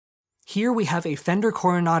Here we have a Fender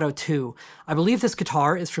Coronado II. I believe this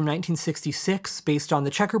guitar is from 1966, based on the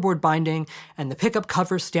checkerboard binding and the pickup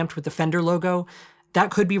cover stamped with the Fender logo.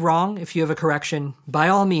 That could be wrong. If you have a correction, by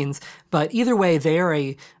all means. But either way, they are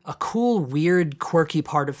a cool, weird, quirky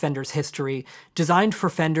part of Fender's history, designed for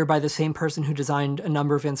Fender by the same person who designed a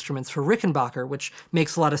number of instruments for Rickenbacker, which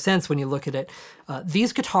makes a lot of sense when you look at it.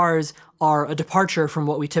 These guitars are a departure from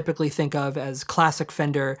what we typically think of as classic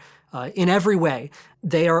Fender in every way.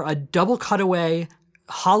 They are a double cutaway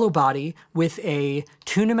hollow body with a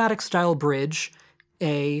two-pneumatic style bridge,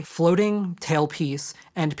 a floating tailpiece,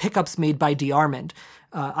 and pickups made by DeArmond.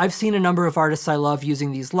 I've seen a number of artists I love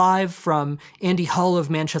using these live, from Andy Hull of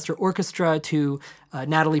Manchester Orchestra to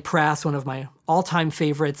Natalie Prass, one of my all-time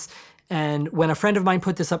favorites. And when a friend of mine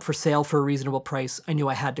put this up for sale for a reasonable price, I knew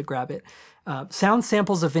I had to grab it. Sound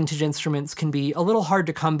samples of vintage instruments can be a little hard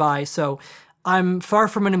to come by, so I'm far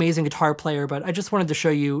from an amazing guitar player, but I just wanted to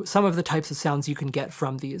show you some of the types of sounds you can get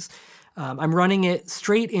from these. I'm running it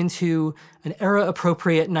straight into an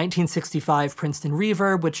era-appropriate 1965 Princeton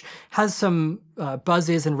reverb, which has some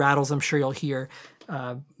buzzes and rattles I'm sure you'll hear.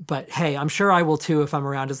 But hey, I'm sure I will too if I'm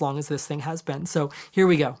around as long as this thing has been. So here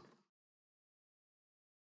we go.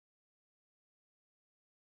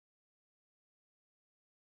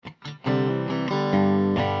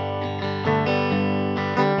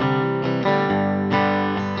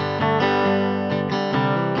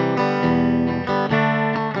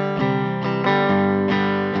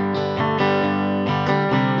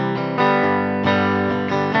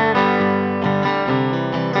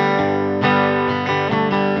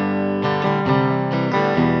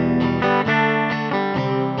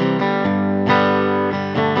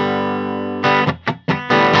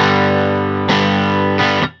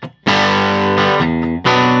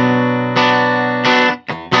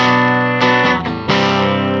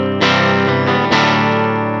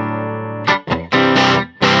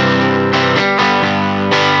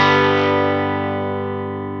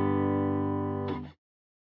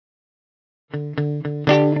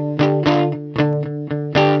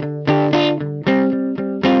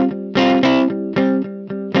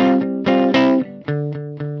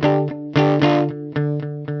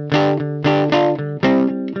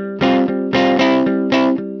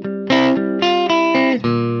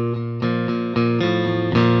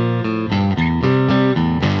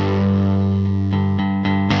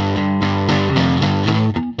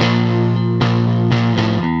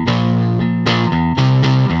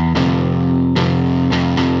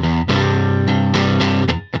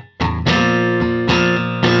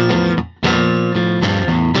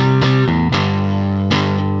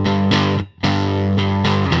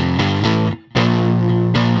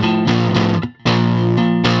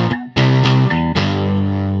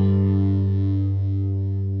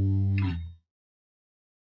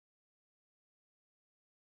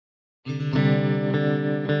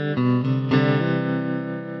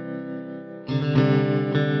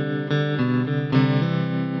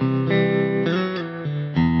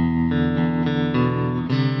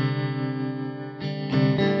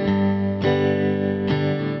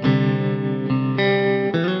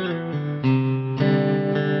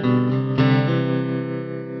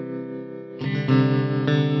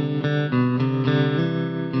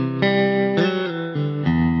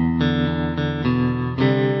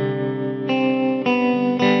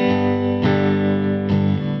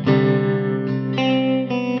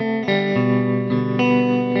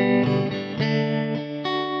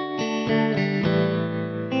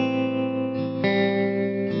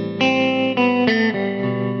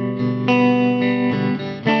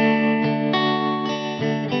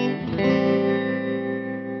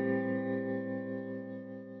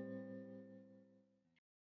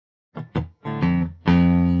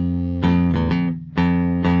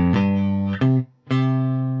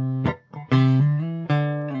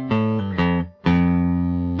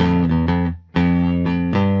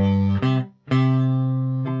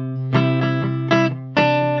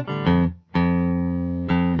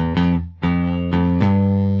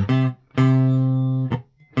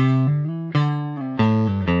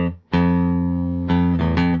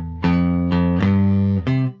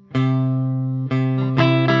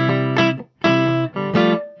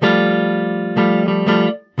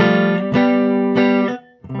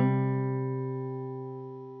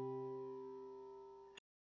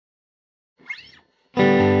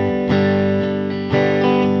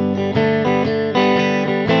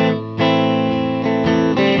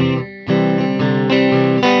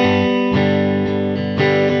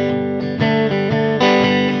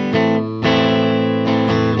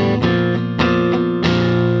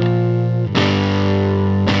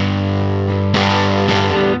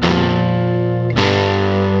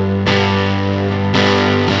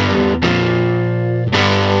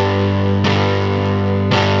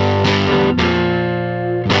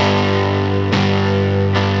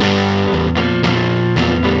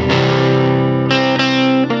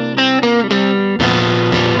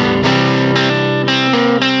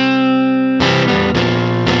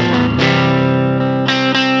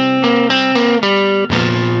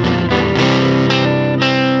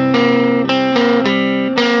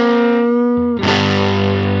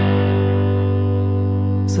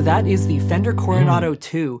 that is the Fender Coronado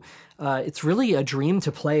II. It's really a dream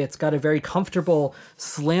to play. It's got a very comfortable,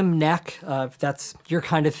 slim neck, if that's your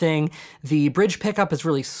kind of thing. The bridge pickup is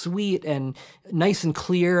really sweet and nice and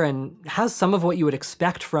clear and has some of what you would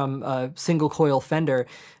expect from a single coil Fender,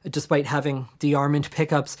 despite having de-armament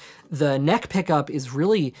pickups. The neck pickup is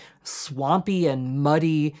really swampy and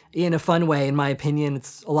muddy in a fun way, in my opinion.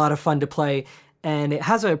 It's a lot of fun to play. And it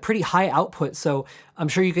has a pretty high output, so I'm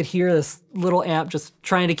sure you could hear this little amp just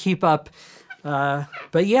trying to keep up.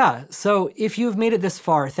 But yeah, so if you've made it this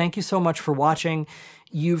far, thank you so much for watching.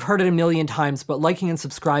 You've heard it a million times, but liking and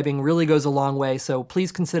subscribing really goes a long way, so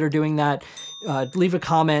please consider doing that. Leave a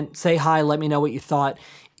comment, say hi, let me know what you thought.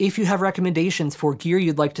 If you have recommendations for gear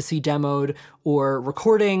you'd like to see demoed, or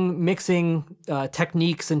recording, mixing,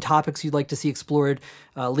 techniques and topics you'd like to see explored,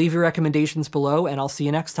 leave your recommendations below, and I'll see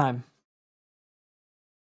you next time.